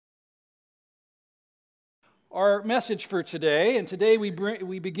our message for today. And today we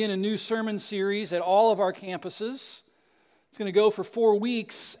begin a new sermon series at all of our campuses. It's going to go for 4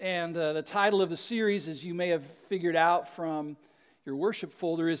 weeks, and the title of the series, as you may have figured out from your worship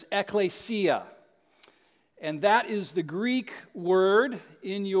folder, is Ekklesia. And that is the Greek word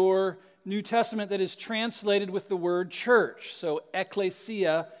in your New Testament that is translated with the word church. So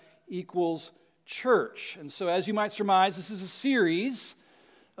Ekklesia equals church. And so as you might surmise, this is a series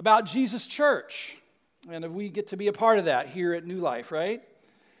about Jesus' church. And we get to be a part of that here at New Life, right?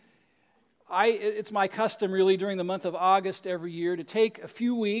 It's my custom really during the month of August every year to take a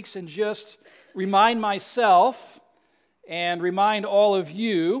few weeks and just remind myself and remind all of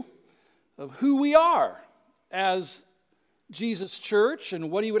you of who we are as Jesus' church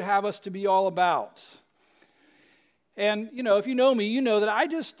and what He would have us to be all about. And, if you know me, you know that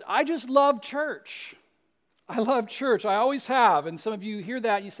I just love church. I love church. I always have. And some of you hear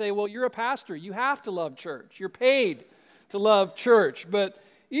that, you say, well, you're a pastor. You have to love church. You're paid to love church. But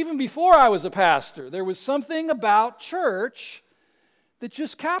even before I was a pastor, there was something about church that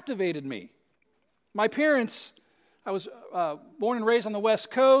just captivated me. My parents, I was born and raised on the West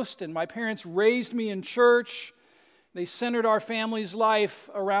Coast, and my parents raised me in church. They centered our family's life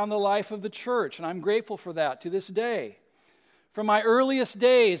around the life of the church, and I'm grateful for that to this day. From my earliest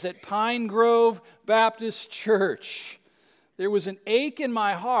days at Pine Grove Baptist Church, there was an ache in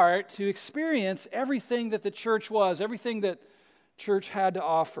my heart to experience everything that the church was, everything that church had to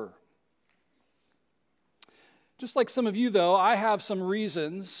offer. Just like some of you, though, I have some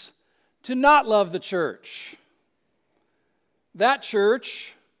reasons to not love the church. That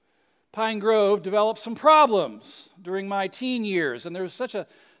church, Pine Grove, developed some problems during my teen years, and there was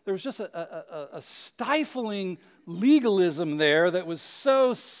just a stifling legalism there that was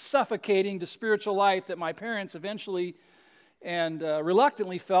so suffocating to spiritual life that my parents eventually and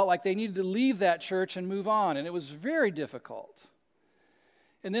reluctantly felt like they needed to leave that church and move on, and it was very difficult.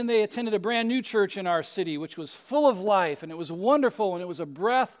 And then they attended a brand new church in our city, which was full of life, and it was wonderful, and it was a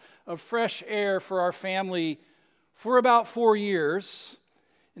breath of fresh air for our family for about 4 years,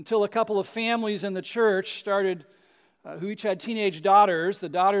 until a couple of families in the church started who each had teenage daughters. The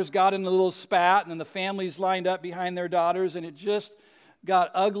daughters got in a little spat, and then the families lined up behind their daughters, and it just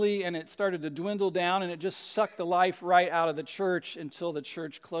got ugly, and it started to dwindle down, and it just sucked the life right out of the church until the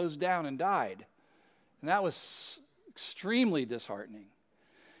church closed down and died. And that was extremely disheartening.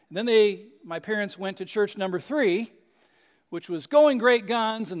 And then my parents went to church number 3, which was going great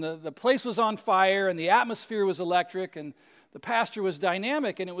guns, and the place was on fire, and the atmosphere was electric, and the pastor was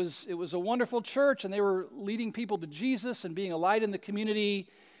dynamic, and it was a wonderful church, and they were leading people to Jesus and being a light in the community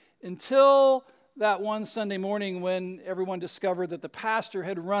until that one Sunday morning when everyone discovered that the pastor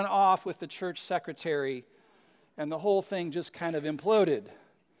had run off with the church secretary, and the whole thing just kind of imploded.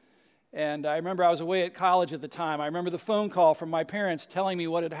 And I remember I was away at college at the time. I remember the phone call from my parents telling me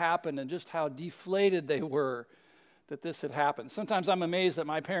what had happened and just how deflated they were that this had happened. Sometimes I'm amazed that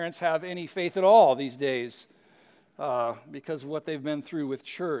my parents have any faith at all these days. Because of what they've been through with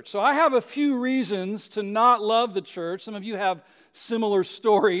church. So I have a few reasons to not love the church. Some of you have similar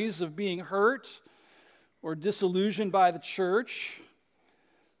stories of being hurt or disillusioned by the church.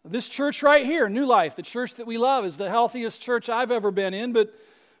 This church right here, New Life, the church that we love, is the healthiest church I've ever been in, but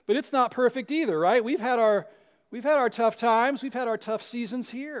it's not perfect either, right? We've had our tough times, we've had our tough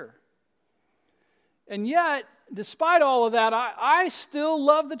seasons here. And yet, despite all of that, I still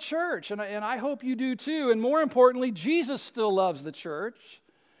love the church, and I hope you do too. And more importantly, Jesus still loves the church.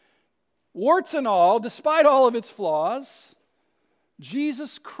 Warts and all, despite all of its flaws,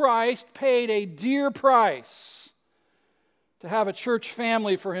 Jesus Christ paid a dear price to have a church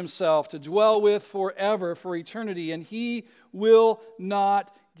family for Himself, to dwell with forever, for eternity, and He will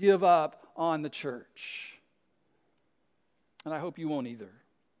not give up on the church. And I hope you won't either.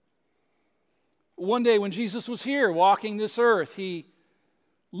 One day when Jesus was here walking this earth, He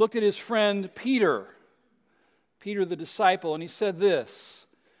looked at His friend Peter the disciple, and He said this,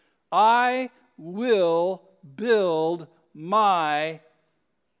 "I will build my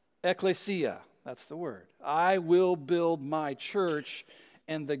ekklesia." That's the word. I will build my church,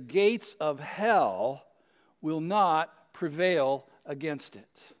 and the gates of hell will not prevail against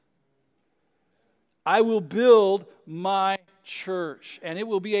it. I will build my church, and it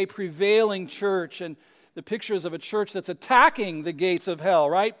will be a prevailing church. And the picture is of a church that's attacking the gates of hell,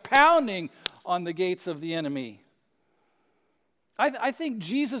 right? Pounding on the gates of the enemy. I think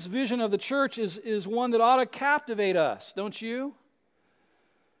Jesus' vision of the church is one that ought to captivate us, don't you?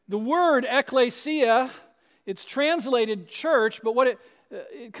 The word ekklesia, it's translated church, but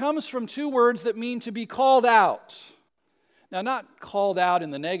it comes from 2 words that mean to be called out. Now, not called out in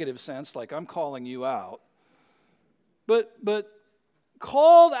the negative sense, like I'm calling you out, but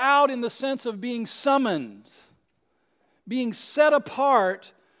called out in the sense of being summoned, being set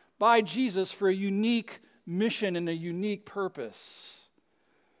apart by Jesus for a unique mission and a unique purpose.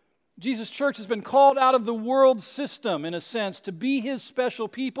 Jesus' church has been called out of the world system, in a sense, to be His special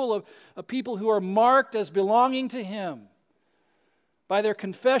people, a people who are marked as belonging to Him by their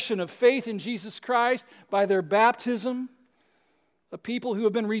confession of faith in Jesus Christ, by their baptism, a people who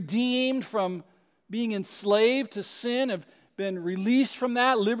have been redeemed from being enslaved to sin, have been released from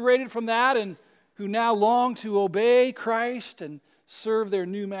that, liberated from that, and who now long to obey Christ and serve their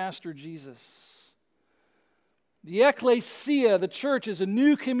new master, Jesus. The ecclesia, the church, is a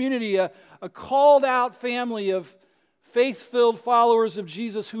new community, a called-out family of faith-filled followers of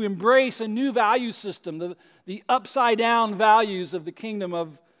Jesus who embrace a new value system, the upside-down values of the kingdom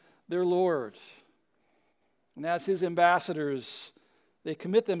of their Lord. And as His ambassadors, they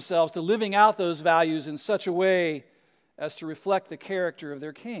commit themselves to living out those values in such a way as to reflect the character of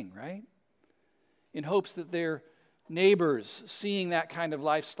their King, right? In hopes that their neighbors, seeing that kind of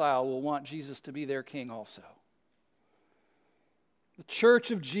lifestyle, will want Jesus to be their King also. The church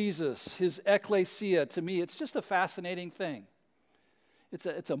of Jesus, His ecclesia, to me, it's just a fascinating thing. It's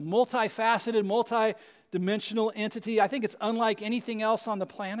a multifaceted, multi-dimensional entity. I think it's unlike anything else on the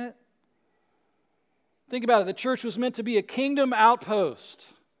planet. Think about it. The church was meant to be a kingdom outpost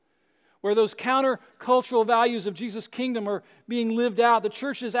where those countercultural values of Jesus' kingdom are being lived out. The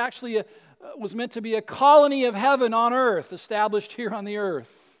church is actually was meant to be a colony of heaven on earth, established here on the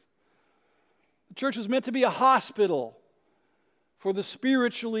earth. The church was meant to be a hospital for the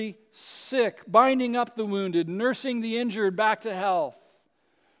spiritually sick, binding up the wounded, nursing the injured back to health.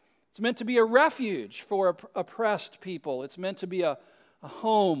 It's meant to be a refuge for oppressed people. It's meant to be a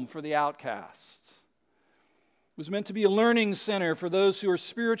home for the outcast. It was meant to be a learning center for those who are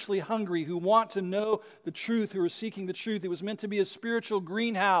spiritually hungry, who want to know the truth, who are seeking the truth. It was meant to be a spiritual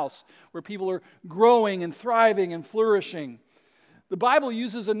greenhouse where people are growing and thriving and flourishing. The Bible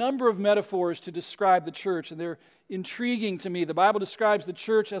uses a number of metaphors to describe the church, and they're intriguing to me. The Bible describes the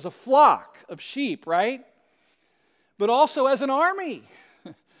church as a flock of sheep, right? But also as an army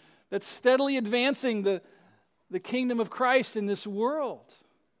that's steadily advancing the kingdom of Christ in this world.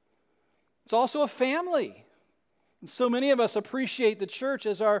 It's also a family. And so many of us appreciate the church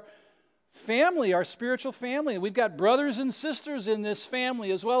as our family, our spiritual family. We've got brothers and sisters in this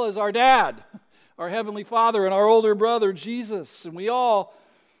family, as well as our dad, our Heavenly Father, and our older brother, Jesus. And we all,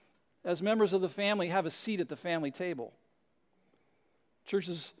 as members of the family, have a seat at the family table. Church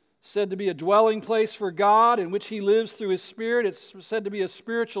is said to be a dwelling place for God in which He lives through His Spirit. It's said to be a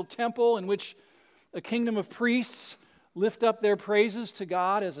spiritual temple in which a kingdom of priests lift up their praises to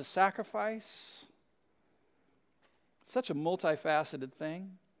God as a sacrifice. It's such a multifaceted thing.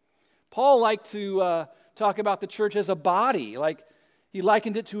 Paul liked to talk about the church as a body, like he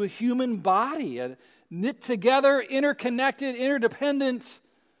likened it to a human body, a knit together, interconnected, interdependent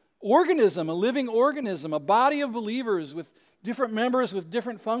organism, a living organism, a body of believers with different members with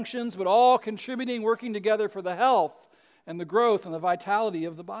different functions, but all contributing, working together for the health and the growth and the vitality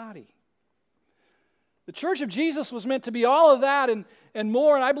of the body. The church of Jesus was meant to be all of that and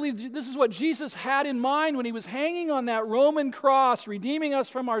more, and I believe this is what Jesus had in mind when He was hanging on that Roman cross, redeeming us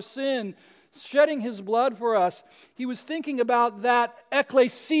from our sin, shedding His blood for us. He was thinking about that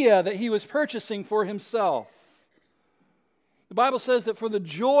ecclesia that He was purchasing for Himself. The Bible says that for the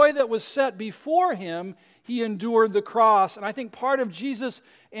joy that was set before Him, He endured the cross. And I think part of Jesus'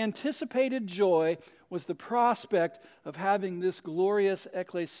 anticipated joy was the prospect of having this glorious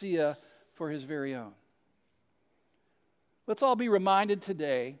ecclesia for His very own. Let's all be reminded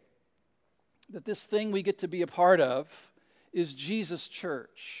today that this thing we get to be a part of is Jesus'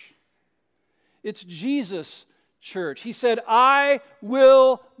 church. It's Jesus' church. He said, I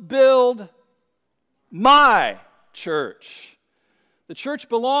will build my church. The church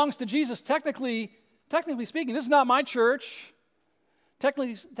belongs to Jesus. Technically speaking, this is not my church.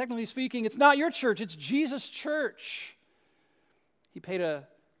 Technically speaking, it's not your church. It's Jesus' church. He paid a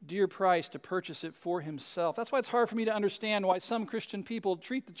dear price to purchase it for Himself. That's why it's hard for me to understand why some Christian people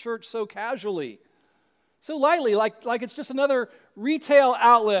treat the church so casually, so lightly, like it's just another retail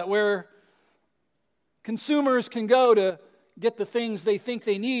outlet where consumers can go to get the things they think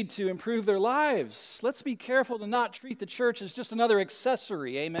they need to improve their lives. Let's be careful to not treat the church as just another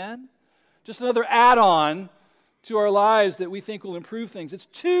accessory, amen? Just another add-on to our lives that we think will improve things. It's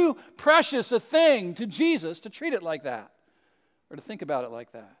too precious a thing to Jesus to treat it like that, or to think about it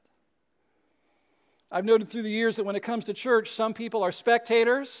like that. I've noted through the years that when it comes to church, some people are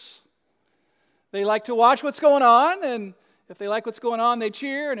spectators. They like to watch what's going on, and If they like what's going on, they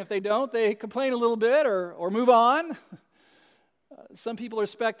cheer, and if they don't, they complain a little bit or move on. Some people are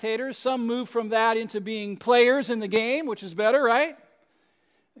spectators. Some move from that into being players in the game, which is better, right?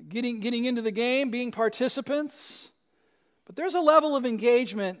 Getting into the game, being participants. But there's a level of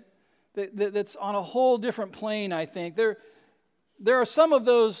engagement that's on a whole different plane, I think. There are some of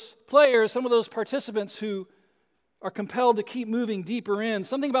those players, some of those participants who are compelled to keep moving deeper in.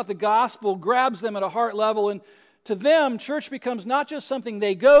 Something about the gospel grabs them at a heart level, and to them, church becomes not just something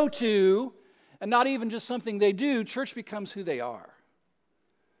they go to, and not even just something they do. Church becomes who they are.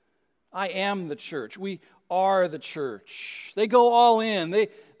 I am the church. We are the church. They go all in. They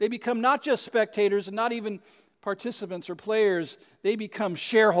become not just spectators and not even participants or players. They become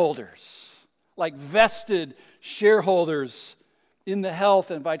shareholders, like vested shareholders in the health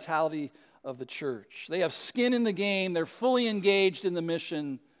and vitality of the church. They have skin in the game. They're fully engaged in the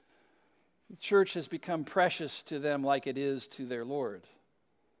mission. The church has become precious to them like it is to their Lord.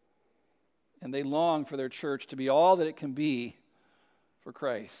 And they long for their church to be all that it can be for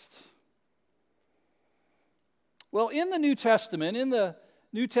Christ. Well, in the New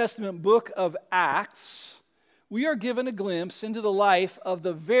Testament book of Acts, we are given a glimpse into the life of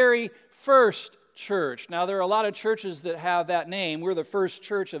the very first church. Now, there are a lot of churches that have that name. We're the first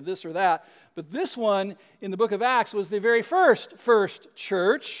church of this or that. But this one in the book of Acts was the very first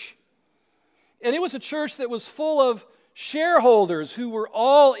church. And it was a church that was full of shareholders who were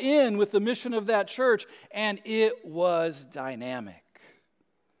all in with the mission of that church, and it was dynamic.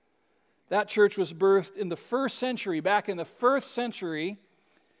 That church was birthed in the first century, back in the first century,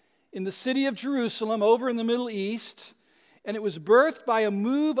 in the city of Jerusalem, over in the Middle East, and it was birthed by a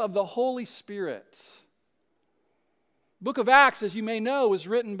move of the Holy Spirit. The book of Acts, as you may know, was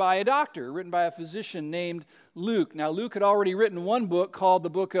written by a doctor, written by a physician named Luke. Now, Luke had already written one book called the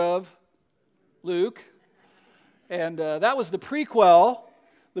book of Luke, and that was the prequel.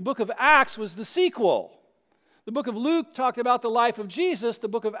 The book of Acts was the sequel. The book of Luke talked about the life of Jesus. The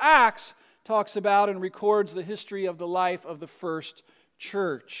book of Acts talks about and records the history of the life of the first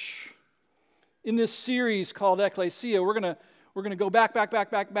church. In this series called Ecclesia, we're going to go back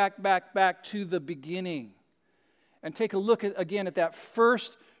to the beginning and take a look again at that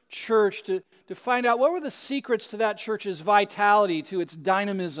first church to find out what were the secrets to that church's vitality, to its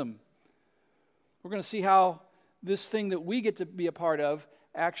dynamism. We're going to see how this thing that we get to be a part of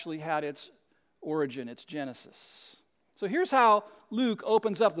actually had its origin, its genesis. So here's how Luke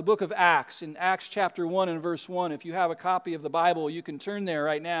opens up the book of Acts in Acts chapter 1 and verse 1. If you have a copy of the Bible, you can turn there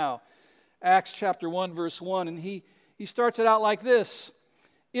right now. Acts chapter 1, verse 1, and he starts it out like this.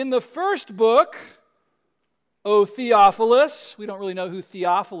 In the first book, O Theophilus, we don't really know who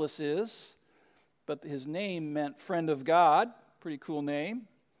Theophilus is, but his name meant friend of God. Pretty cool name.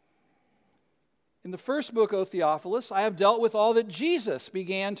 In the first book, O Theophilus, I have dealt with all that Jesus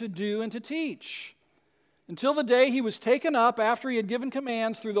began to do and to teach, until the day he was taken up after he had given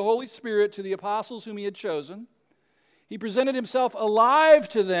commands through the Holy Spirit to the apostles whom he had chosen. He presented himself alive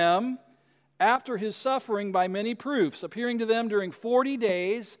to them after his suffering by many proofs, appearing to them during 40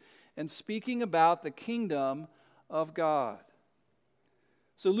 days and speaking about the kingdom of God.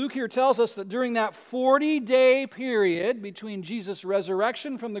 So Luke here tells us that during that 40-day period between Jesus'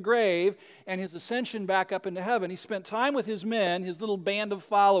 resurrection from the grave and his ascension back up into heaven, he spent time with his men, his little band of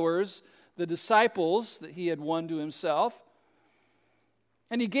followers, the disciples that he had won to himself.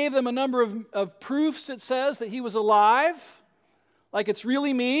 And he gave them a number of proofs, it says, that he was alive. Like, it's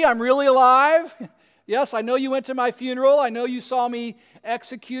really me, I'm really alive. Yes, I know you went to my funeral, I know you saw me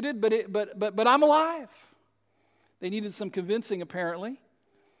executed, but I'm alive. They needed some convincing, apparently.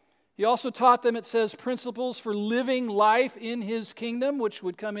 He also taught them, it says, principles for living life in his kingdom, which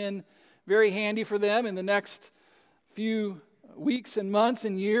would come in very handy for them in the next few weeks and months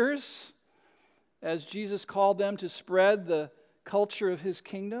and years, as Jesus called them to spread the culture of his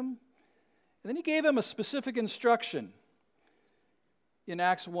kingdom. And then he gave them a specific instruction. In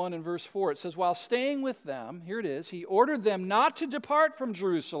Acts 1 and verse 4, it says, while staying with them, here it is, he ordered them not to depart from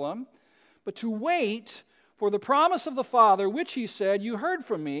Jerusalem, but to wait for the promise of the Father, which he said, you heard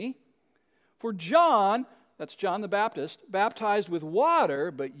from me. For John, that's John the Baptist, baptized with water,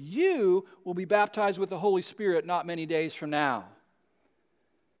 but you will be baptized with the Holy Spirit not many days from now.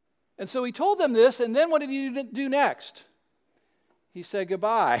 And so he told them this, and then what did he do next? He said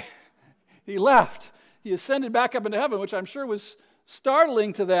goodbye. He left. He ascended back up into heaven, which I'm sure was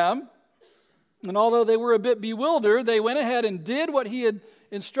startling to them. And although they were a bit bewildered, they went ahead and did what he had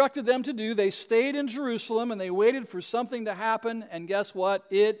instructed them to do. They stayed in Jerusalem and they waited for something to happen. And guess what?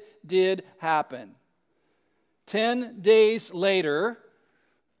 It did happen. 10 days later,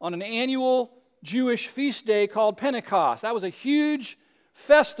 on an annual Jewish feast day called Pentecost. That was a huge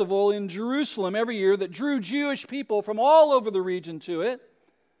festival in Jerusalem every year that drew Jewish people from all over the region to it.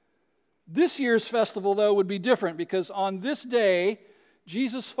 This year's festival, though, would be different because on this day,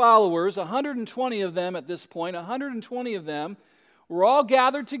 Jesus' followers, 120 of them at this point, 120 of them, were all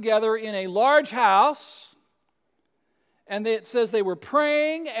gathered together in a large house, and it says they were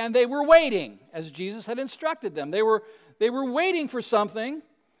praying and they were waiting, as Jesus had instructed them. They were waiting for something,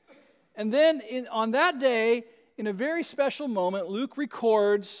 and then on that day, in a very special moment, Luke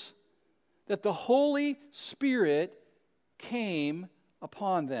records that the Holy Spirit came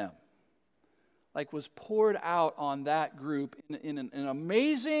upon them, like was poured out on that group in an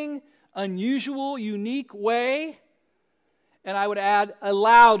amazing, unusual, unique way, and I would add, a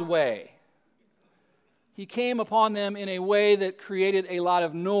loud way. He came upon them in a way that created a lot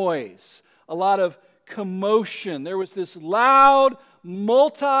of noise, a lot of commotion. There was this loud,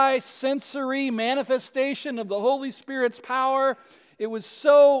 multi-sensory manifestation of the Holy Spirit's power. It was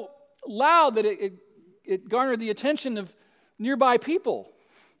so loud that it garnered the attention of nearby people.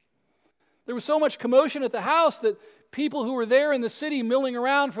 There was so much commotion at the house that people who were there in the city milling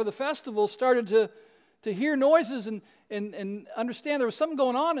around for the festival started to hear noises and understand there was something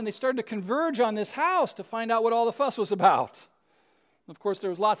going on, and they started to converge on this house to find out what all the fuss was about. Of course, there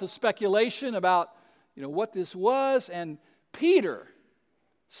was lots of speculation about what this was, and Peter,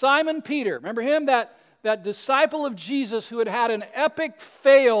 Simon Peter, remember him, that disciple of Jesus who had had an epic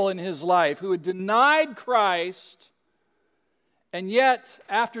fail in his life, who had denied Christ, and yet,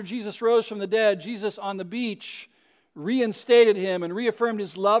 after Jesus rose from the dead, Jesus on the beach reinstated him and reaffirmed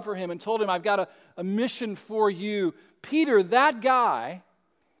his love for him and told him, I've got a mission for you. Peter, that guy,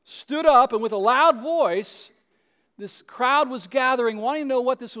 stood up and with a loud voice, this crowd was gathering, wanting to know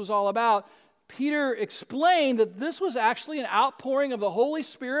what this was all about. Peter explained that this was actually an outpouring of the Holy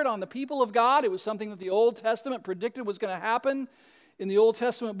Spirit on the people of God. It was something that the Old Testament predicted was going to happen in the Old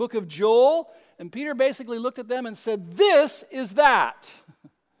Testament book of Joel. And Peter basically looked at them and said, this is that.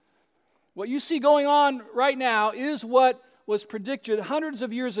 What you see going on right now is what was predicted hundreds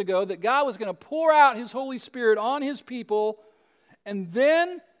of years ago, that God was going to pour out His Holy Spirit on His people. And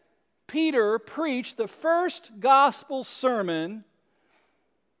then Peter preached the first gospel sermon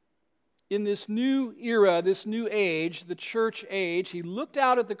in this new era, this new age, the church age. He looked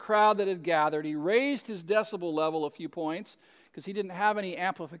out at the crowd that had gathered. He raised his decibel level a few points because he didn't have any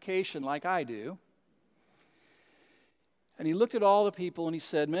amplification like I do. And he looked at all the people and he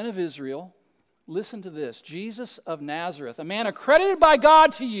said, Men of Israel, listen to this. Jesus of Nazareth, a man accredited by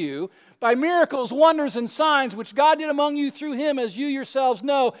God to you by miracles, wonders, and signs which God did among you through him, as you yourselves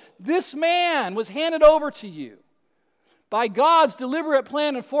know. This man was handed over to you by God's deliberate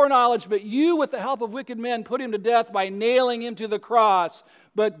plan and foreknowledge, but you, with the help of wicked men, put him to death by nailing him to the cross.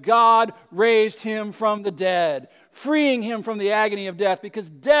 But God raised him from the dead, freeing him from the agony of death, because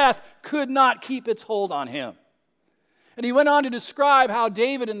death could not keep its hold on him. And he went on to describe how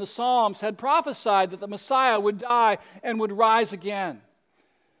David in the Psalms had prophesied that the Messiah would die and would rise again.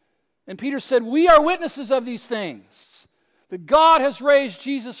 And Peter said, we are witnesses of these things, that God has raised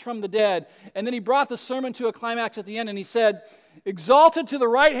Jesus from the dead. And then he brought the sermon to a climax at the end, and he said, exalted to the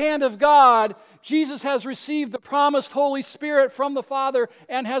right hand of God, Jesus has received the promised Holy Spirit from the Father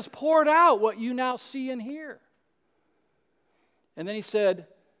and has poured out what you now see and hear. And then he said,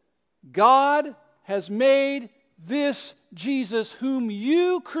 God has made this Jesus, whom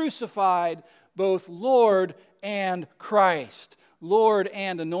you crucified, both Lord and Christ, Lord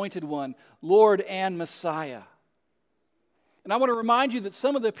and Anointed One, Lord and Messiah. And I want to remind you that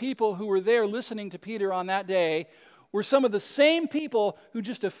some of the people who were there listening to Peter on that day were some of the same people who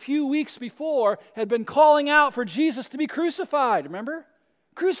just a few weeks before had been calling out for Jesus to be crucified. Remember?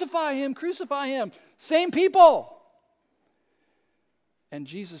 Crucify him, crucify him. Same people. And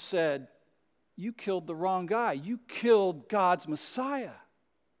Jesus said, you killed the wrong guy. You killed God's Messiah.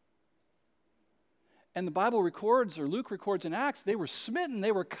 And the Bible records, or Luke records in Acts, they were smitten.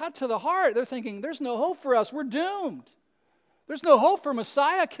 They were cut to the heart. They're thinking, there's no hope for us. We're doomed. There's no hope for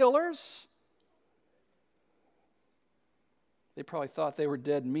Messiah killers. They probably thought they were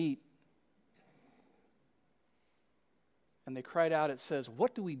dead meat. And they cried out, it says,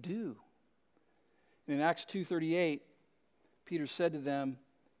 what do we do? And in Acts 2:38, Peter said to them,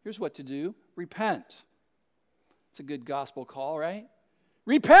 here's what to do. Repent. It's a good gospel call, right?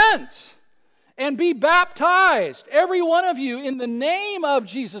 Repent and be baptized, every one of you, in the name of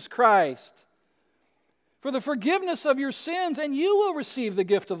Jesus Christ, for the forgiveness of your sins, and you will receive the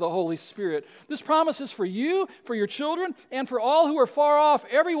gift of the Holy Spirit. This promise is for you, for your children, and for all who are far off,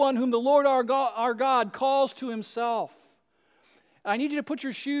 everyone whom the Lord our God calls to himself. I need you to put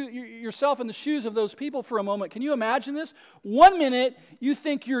yourself in the shoes of those people for a moment. Can you imagine this? 1 minute, you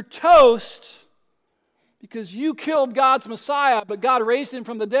think you're toast because you killed God's Messiah, but God raised him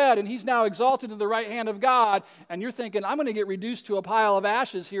from the dead, and he's now exalted to the right hand of God, and you're thinking, I'm going to get reduced to a pile of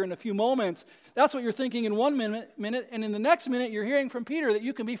ashes here in a few moments. That's what you're thinking in 1 minute, and in the next minute, you're hearing from Peter that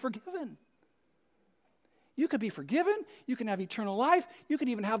you can be forgiven. You could be forgiven. You can have eternal life. You can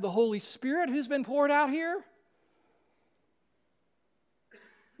even have the Holy Spirit who's been poured out here.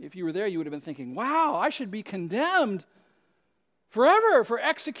 If you were there, you would have been thinking, wow, I should be condemned forever for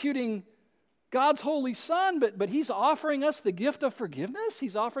executing God's holy Son, but he's offering us the gift of forgiveness.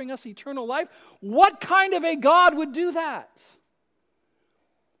 He's offering us eternal life. What kind of a God would do that?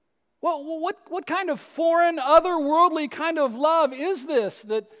 Well, what kind of foreign, otherworldly kind of love is this,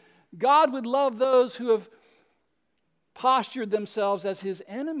 that God would love those who have postured themselves as his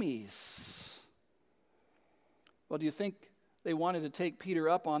enemies? Well, do you think they wanted to take Peter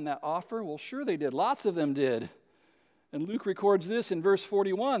up on that offer? Well, sure they did. Lots of them did. And Luke records this in verse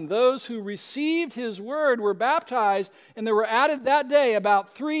 41. Those who received his word were baptized, and there were added that day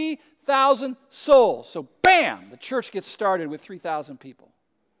about 3,000 souls. So bam, the church gets started with 3,000 people,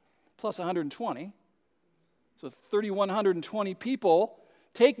 plus 120. So 3,120 people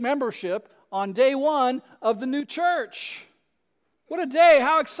take membership on day one of the new church. What a day.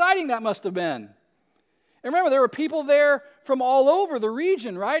 How exciting that must have been. And remember, there were people there from all over the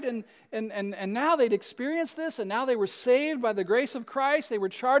region, right? And now they'd experienced this, and now they were saved by the grace of Christ. They were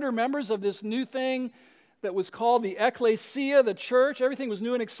charter members of this new thing that was called the ecclesia, the church. Everything was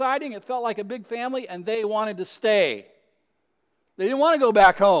new and exciting. It felt like a big family, and they wanted to stay. They didn't want to go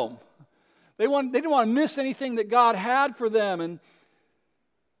back home. They didn't want to miss anything that God had for them,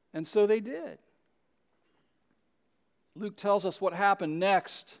 and so they did. Luke tells us what happened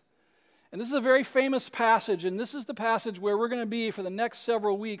next. And this is a very famous passage, and this is the passage where we're going to be for the next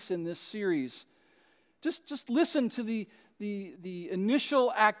several weeks in this series. Just listen to the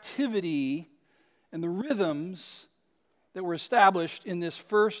initial activity and the rhythms that were established in this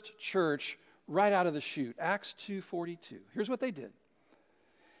first church right out of the chute. Acts 2:42. Here's what they did.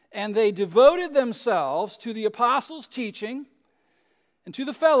 And they devoted themselves to the apostles' teaching and to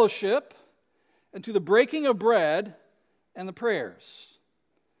the fellowship and to the breaking of bread and the prayers.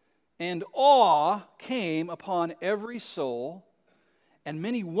 And awe came upon every soul, and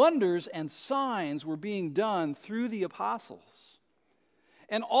many wonders and signs were being done through the apostles.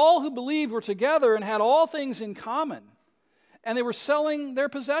 And all who believed were together and had all things in common. And they were selling their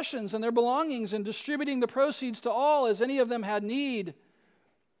possessions and their belongings and distributing the proceeds to all as any of them had need.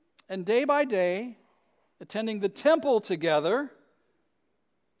 And day by day, attending the temple together,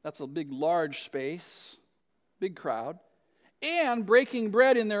 that's a big, large space, big crowd, and breaking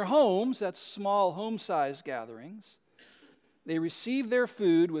bread in their homes, that's small home-sized gatherings, they received their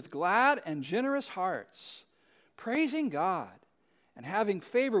food with glad and generous hearts, praising God and having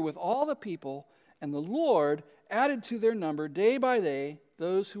favor with all the people, and the Lord added to their number day by day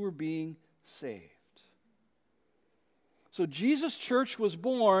those who were being saved. So Jesus' church was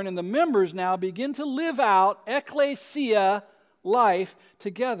born, and the members now begin to live out ecclesia life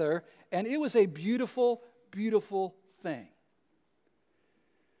together, and it was a beautiful, beautiful thing.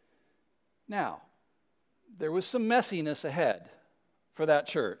 Now, there was some messiness ahead for that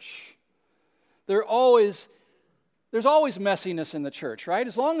church. There's always messiness in the church, right?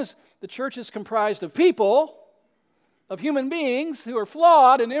 As long as the church is comprised of people, of human beings who are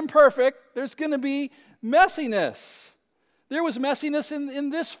flawed and imperfect, there's going to be messiness. There was messiness in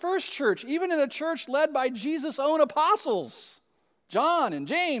this first church, even in a church led by Jesus' own apostles, John and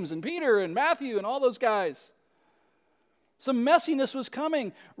James and Peter and Matthew and all those guys. Some messiness was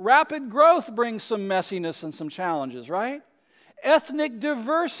coming. Rapid growth brings some messiness and some challenges, right? Ethnic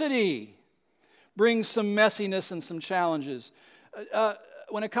diversity brings some messiness and some challenges.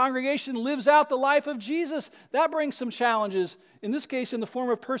 When a congregation lives out the life of Jesus, that brings some challenges, in this case in the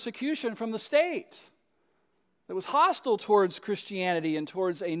form of persecution from the state that was hostile towards Christianity and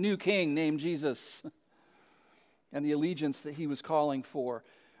towards a new king named Jesus and the allegiance that he was calling for.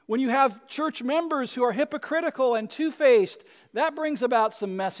 When you have church members who are hypocritical and two-faced, that brings about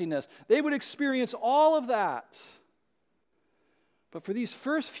some messiness. They would experience all of that. But for these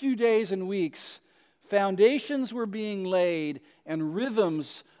first few days and weeks, foundations were being laid and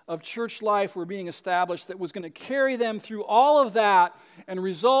rhythms of church life were being established that was going to carry them through all of that and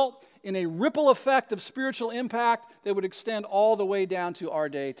result in a ripple effect of spiritual impact that would extend all the way down to our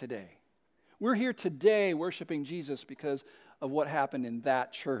day today. We're here today worshiping Jesus because of what happened in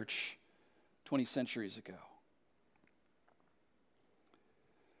that church 20 centuries ago.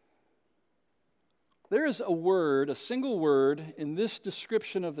 There is a word, a single word, in this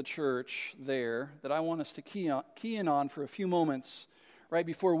description of the church there that I want us to key in on for a few moments right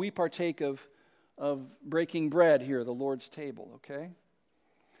before we partake of breaking bread here, the Lord's table, okay?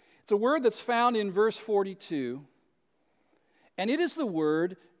 It's a word that's found in verse 42, and it is the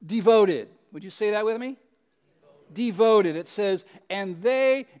word devoted. Would you say that with me? Devoted. It says, and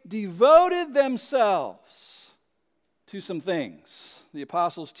they devoted themselves to some things. The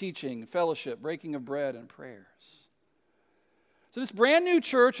apostles' teaching, fellowship, breaking of bread, and prayers. So this brand new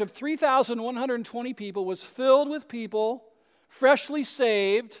church of 3,120 people was filled with people, freshly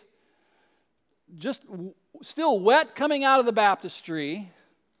saved, just still wet coming out of the baptistry,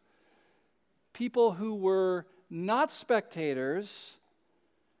 people who were not spectators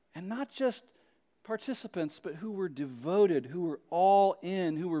and not just participants, but who were devoted, who were all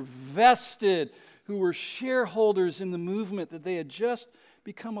in, who were vested, who were shareholders in the movement that they had just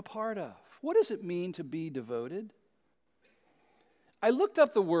become a part of. What does it mean to be devoted? I looked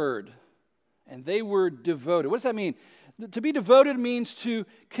up the word, and they were devoted. What does that mean? To be devoted means to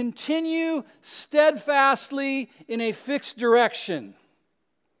continue steadfastly in a fixed direction.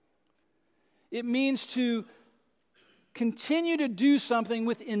 It means to continue to do something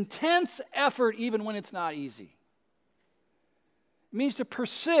with intense effort even when it's not easy. It means to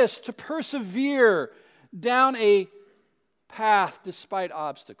persist, to persevere down a path despite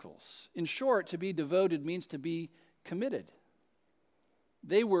obstacles. In short, to be devoted means to be committed.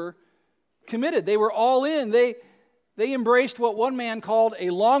 They were committed. They were all in. They embraced what one man called a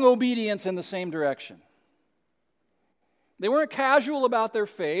long obedience in the same direction. They weren't casual about their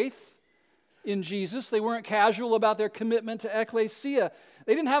faith in Jesus. They weren't casual about their commitment to ecclesia.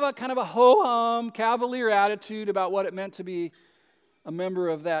 They didn't have a kind of a ho-hum, cavalier attitude about what it meant to be a member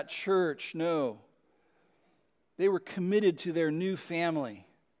of that church. No. They were committed to their new family.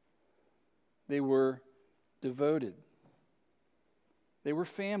 They were devoted. They were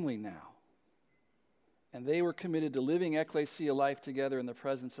family now. And they were committed to living ecclesia life together in the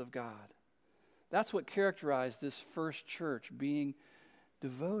presence of God. That's what characterized this first church, being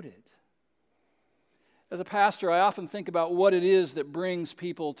devoted. As a pastor, I often think about what it is that brings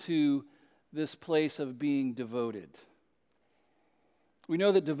people to this place of being devoted. We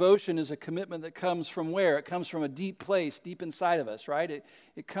know that devotion is a commitment that comes from where? It comes from a deep place, deep inside of us, right?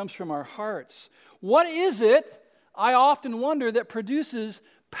 It comes from our hearts. What is it, I often wonder, that produces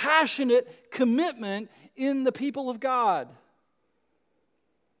passionate commitment in the people of God?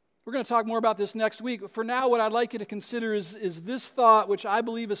 We're going to talk more about this next week. But for now, what I'd like you to consider is this thought, which I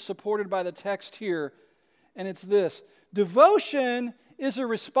believe is supported by the text here, and it's this. Devotion is a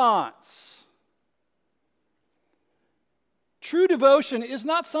response. True devotion is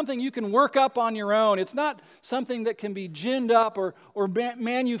not something you can work up on your own. It's not something that can be ginned up or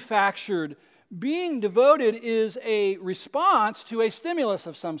manufactured. Being devoted is a response to a stimulus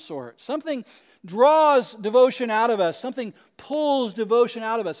of some sort. Something draws devotion out of us. Something pulls devotion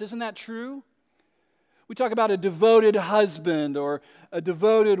out of us. Isn't that true? We talk about a devoted husband or a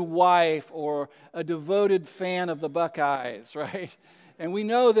devoted wife or a devoted fan of the Buckeyes, right? And we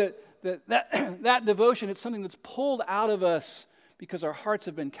know that devotion, it's something that's pulled out of us because our hearts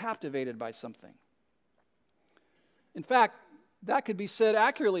have been captivated by something. In fact, that could be said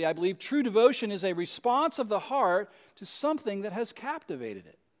accurately, I believe. True devotion is a response of the heart to something that has captivated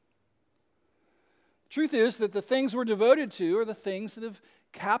it. The truth is that the things we're devoted to are the things that have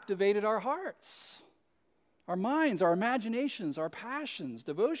captivated our hearts, our minds, our imaginations, our passions.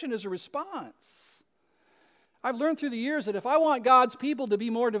 Devotion is a response. I've learned through the years that if I want God's people to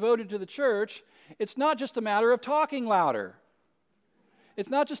be more devoted to the church, it's not just a matter of talking louder. It's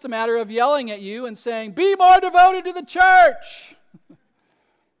not just a matter of yelling at you and saying, be more devoted to the church.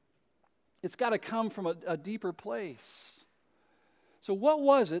 It's got to come from a deeper place. So what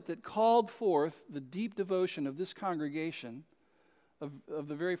was it that called forth the deep devotion of this congregation, of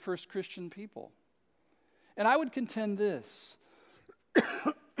the very first Christian people? And I would contend this.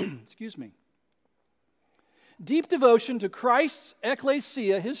 Excuse me. Deep devotion to Christ's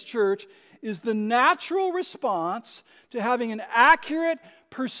ecclesia, His church, is the natural response to having an accurate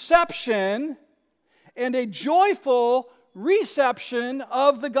perception and a joyful reception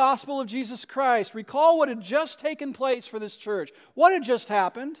of the gospel of Jesus Christ. Recall what had just taken place for this church. What had just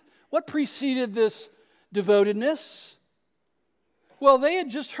happened? What preceded this devotedness? Well, they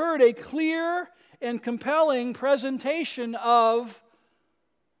had just heard a clear and compelling presentation of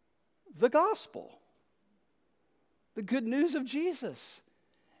the gospel, the good news of Jesus.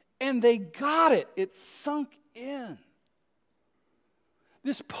 And they got it. It sunk in.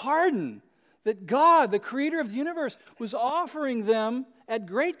 This pardon that God, the creator of the universe, was offering them at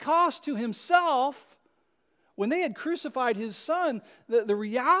great cost to Himself when they had crucified his son, the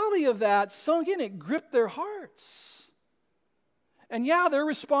reality of that sunk in, it gripped their hearts. And yeah, their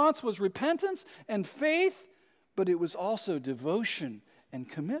response was repentance and faith, but it was also devotion and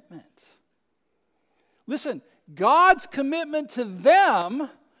commitment. Listen, God's commitment to them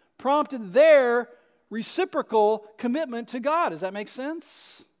prompted their reciprocal commitment to God. Does that make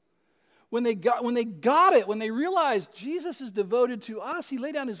sense? When they got it, when they realized Jesus is devoted to us, he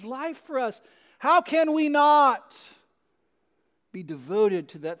laid down his life for us, how can we not be devoted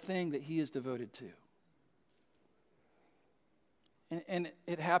to that thing that he is devoted to? And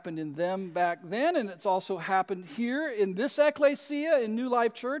it happened in them back then, and it's also happened here in this ecclesia, in New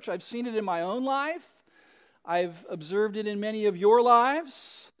Life Church. I've seen it in my own life. I've observed it in many of your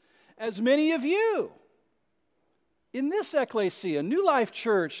lives, as many of you in this ecclesia, New Life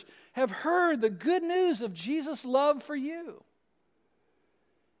Church, have heard the good news of Jesus' love for you.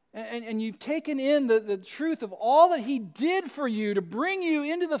 And you've taken in the truth of all that he did for you to bring you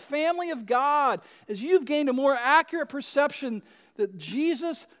into the family of God, as you've gained a more accurate perception that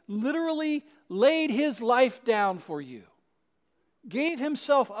Jesus literally laid his life down for you, gave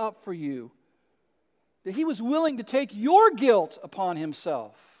himself up for you, that he was willing to take your guilt upon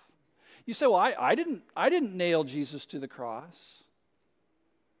himself. You say, well, I didn't nail Jesus to the cross.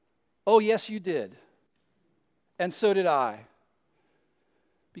 Oh, yes, you did. And so did I.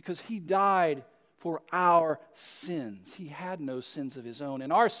 Because he died for our sins. He had no sins of his own,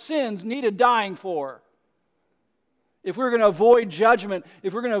 and our sins needed dying for. If we're going to avoid judgment,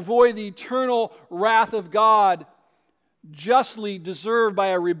 if we're going to avoid the eternal wrath of God, justly deserved by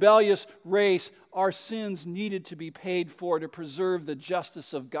a rebellious race, our sins needed to be paid for to preserve the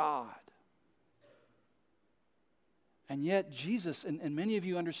justice of God. And yet Jesus, and many of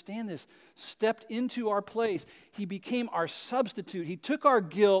you understand this, stepped into our place. He became our substitute. He took our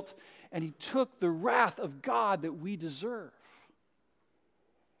guilt and he took the wrath of God that we deserve.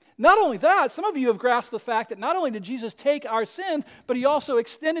 Not only that, some of you have grasped the fact that not only did Jesus take our sins, but he also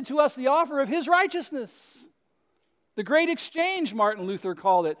extended to us the offer of his righteousness. The great exchange, Martin Luther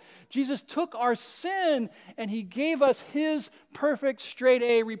called it. Jesus took our sin and he gave us his perfect straight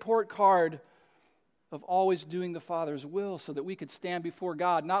A report card of always doing the Father's will, so that we could stand before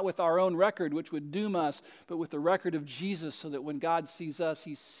God, not with our own record, which would doom us, but with the record of Jesus, so that when God sees us,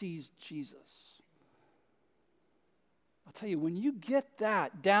 he sees Jesus. I'll tell you, when you get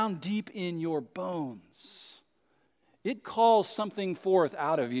that down deep in your bones, it calls something forth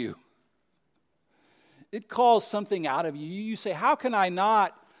out of you. It calls something out of you. You say, how can I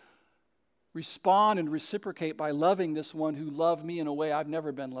not respond and reciprocate by loving this one who loved me in a way I've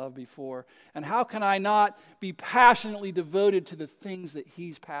never been loved before? And how can I not be passionately devoted to the things that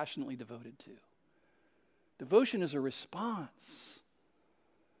he's passionately devoted to? Devotion is a response,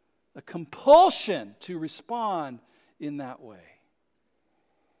 a compulsion to respond in that way.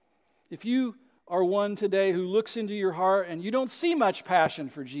 If you are one today who looks into your heart and you don't see much passion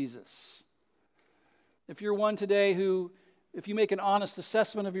for Jesus, if you're one today who, if you make an honest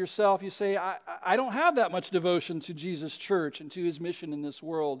assessment of yourself, you say, I don't have that much devotion to Jesus' church and to his mission in this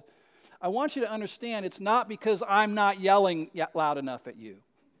world, I want you to understand it's not because I'm not yelling loud enough at you.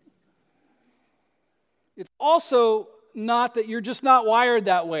 It's also not that you're just not wired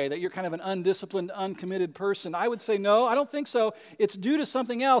that way, that you're kind of an undisciplined, uncommitted person. I would say, no, I don't think so. It's due to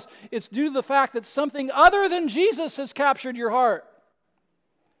something else. It's due to the fact that something other than Jesus has captured your heart.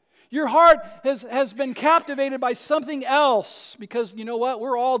 Your heart has been captivated by something else, because you know what?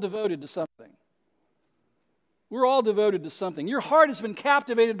 We're all devoted to something. We're all devoted to something. Your heart has been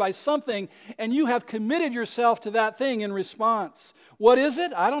captivated by something, and you have committed yourself to that thing in response. What is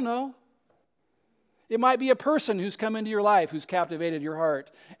it? I don't know. It might be a person who's come into your life who's captivated your heart,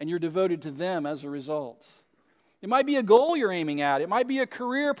 and you're devoted to them as a result. It might be a goal you're aiming at. It might be a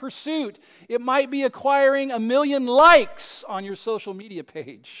career pursuit. It might be acquiring 1 million likes on your social media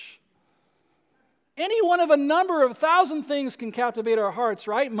page. Any one of a number of 1,000 things can captivate our hearts,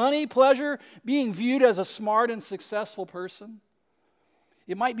 right? Money, pleasure, being viewed as a smart and successful person.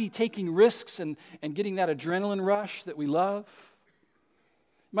 It might be taking risks and getting that adrenaline rush that we love.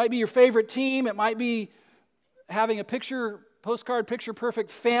 It might be your favorite team. It might be having a postcard picture-perfect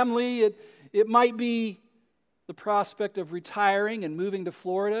family. It might be the prospect of retiring and moving to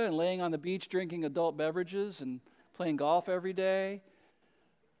Florida and laying on the beach drinking adult beverages and playing golf every day.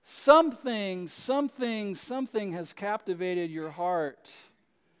 Something has captivated your heart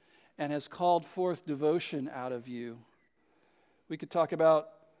and has called forth devotion out of you. We could talk about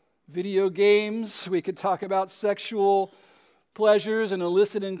video games. We could talk about sexual pleasures and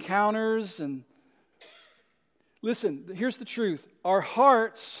illicit encounters. And listen, here's the truth. Our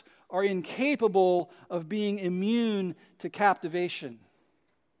hearts are incapable of being immune to captivation.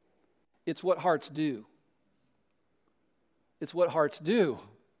 It's what hearts do. It's what hearts do.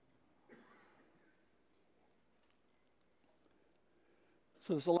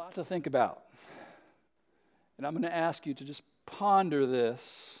 So there's a lot to think about. And I'm going to ask you to just ponder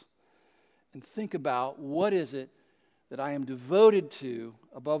this and think about, what is it that I am devoted to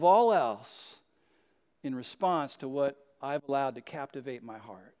above all else in response to what I've allowed to captivate my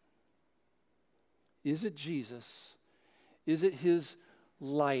heart? Is it Jesus? Is it His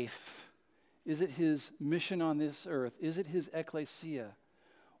life? Is it His mission on this earth? Is it His ecclesia?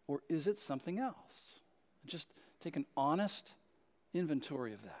 Or is it something else? Just take an honest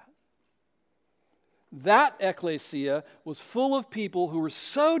inventory of that. That ecclesia was full of people who were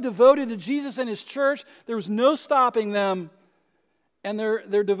so devoted to Jesus and His church, there was no stopping them, and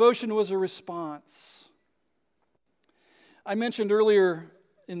their devotion was a response. I mentioned earlier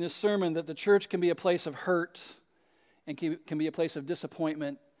in this sermon that the church can be a place of hurt and can be a place of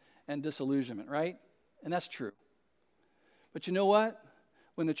disappointment and disillusionment, right? And that's true. But you know what?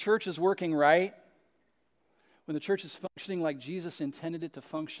 When the church is working right, when the church is functioning like Jesus intended it to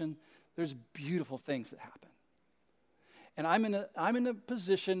function, there's beautiful things that happen. And I'm in a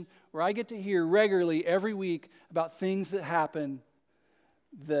position where I get to hear regularly every week about things that happen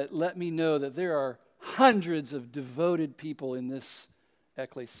that let me know that there are hundreds of devoted people in this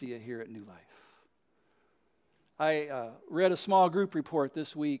ecclesia here at New Life. I read a small group report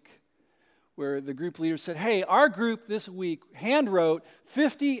this week where the group leader said, hey, our group this week hand-wrote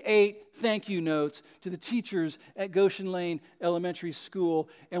 58 thank you notes to the teachers at Goshen Lane Elementary School,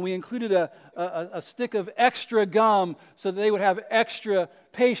 and we included a stick of extra gum so that they would have extra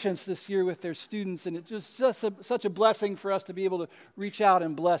patience this year with their students, and it's just such a blessing for us to be able to reach out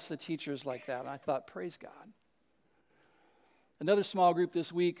and bless the teachers like that. And I thought, praise God. Another small group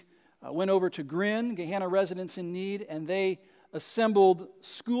this week went over to Grin, Gehanna Residents in Need, and they assembled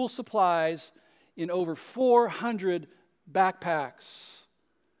school supplies in over 400 backpacks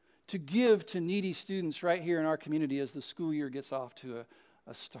to give to needy students right here in our community as the school year gets off to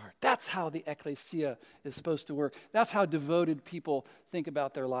a start. That's how the ecclesia is supposed to work. That's how devoted people think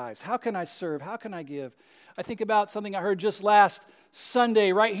about their lives. How can I serve? How can I give? I think about something I heard just last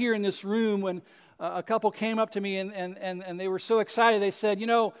Sunday right here in this room when a couple came up to me and they were so excited. They said, you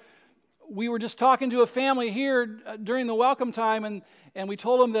know, we were just talking to a family here during the welcome time, and we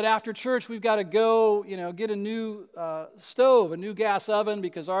told them that after church we've got to go, get a new stove, a new gas oven,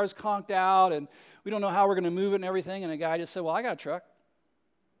 because ours conked out, and we don't know how we're going to move it and everything. And a guy just said, well, I got a truck.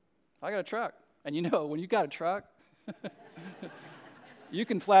 And when you got a truck, you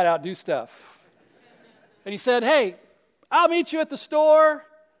can flat out do stuff. And he said, hey, I'll meet you at the store.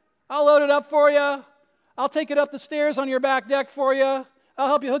 I'll load it up for you. I'll take it up the stairs on your back deck for you. I'll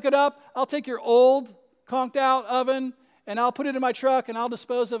help you hook it up. I'll take your old, conked out oven, and I'll put it in my truck, and I'll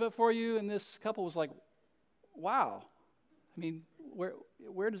dispose of it for you. And this couple was like, wow. I mean,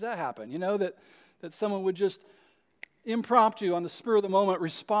 where does that happen? That someone would just impromptu, on the spur of the moment,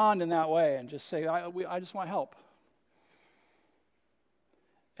 respond in that way and just say, I just want help.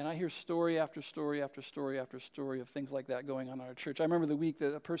 And I hear story after story after story after story of things like that going on in our church. I remember the week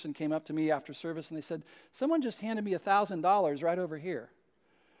that a person came up to me after service, and they said, someone just handed me $1,000 right over here.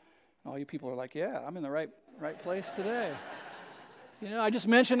 All you people are like, yeah, I'm in the right place today. I just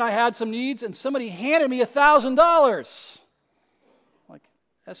mentioned I had some needs, and somebody handed me $1,000. Like,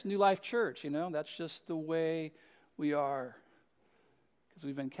 that's New Life Church, That's just the way we are, because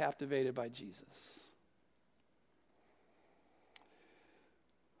we've been captivated by Jesus.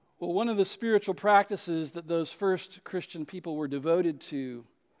 Well, one of the spiritual practices that those first Christian people were devoted to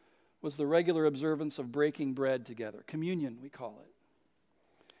was the regular observance of breaking bread together. Communion, we call it.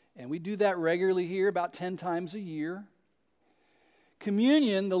 And we do that regularly here, about 10 times a year.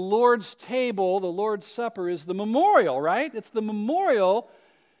 Communion, the Lord's table, the Lord's Supper, is the memorial, right? It's the memorial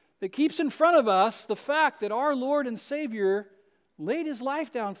that keeps in front of us the fact that our Lord and Savior laid His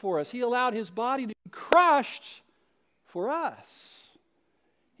life down for us. He allowed His body to be crushed for us.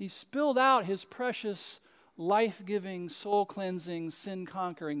 He spilled out His precious, life-giving, soul-cleansing,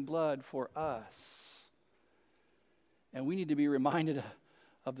 sin-conquering blood for us. And we need to be reminded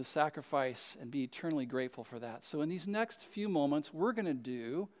of the sacrifice and be eternally grateful for that. So in these next few moments, we're going to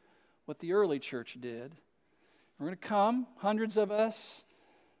do what the early church did. We're going to come, hundreds of us.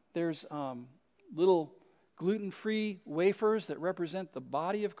 There's little gluten-free wafers that represent the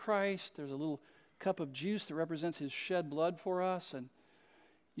body of Christ. There's a little cup of juice that represents His shed blood for us. And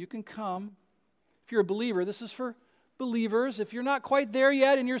you can come. If you're a believer, this is for believers. If you're not quite there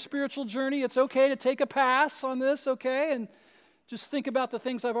yet in your spiritual journey, it's okay to take a pass on this, okay? And just think about the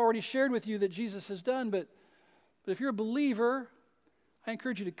things I've already shared with you that Jesus has done. But if you're a believer, I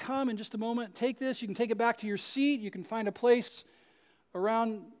encourage you to come in just a moment. Take this. You can take it back to your seat. You can find a place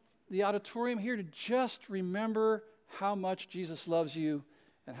around the auditorium here to just remember how much Jesus loves you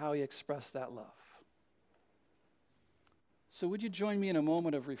and how he expressed that love. So would you join me in a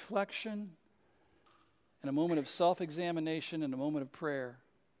moment of reflection, in a moment of self-examination, and a moment of prayer?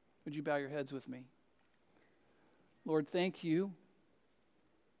 Would you bow your heads with me? Lord, thank you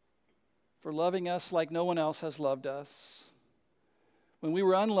for loving us like no one else has loved us. When we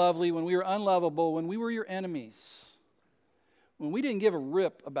were unlovely, when we were unlovable, when we were your enemies, when we didn't give a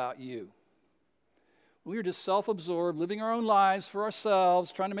rip about you, when we were just self-absorbed, living our own lives for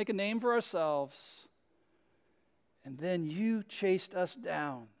ourselves, trying to make a name for ourselves, and then you chased us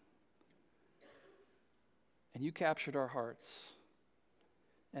down, and you captured our hearts.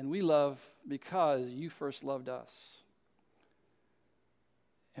 And we love because you first loved us.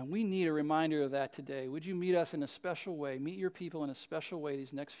 And we need a reminder of that today. Would you meet us in a special way, meet your people in a special way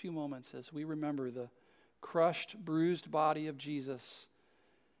these next few moments as we remember the crushed, bruised body of Jesus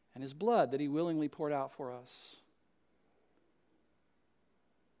and his blood that he willingly poured out for us.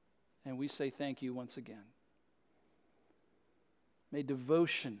 And we say thank you once again. May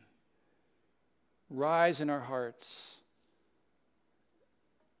devotion rise in our hearts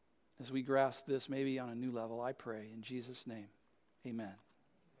as we grasp this maybe on a new level. I pray in Jesus' name. Amen.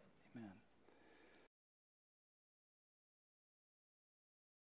 Amen.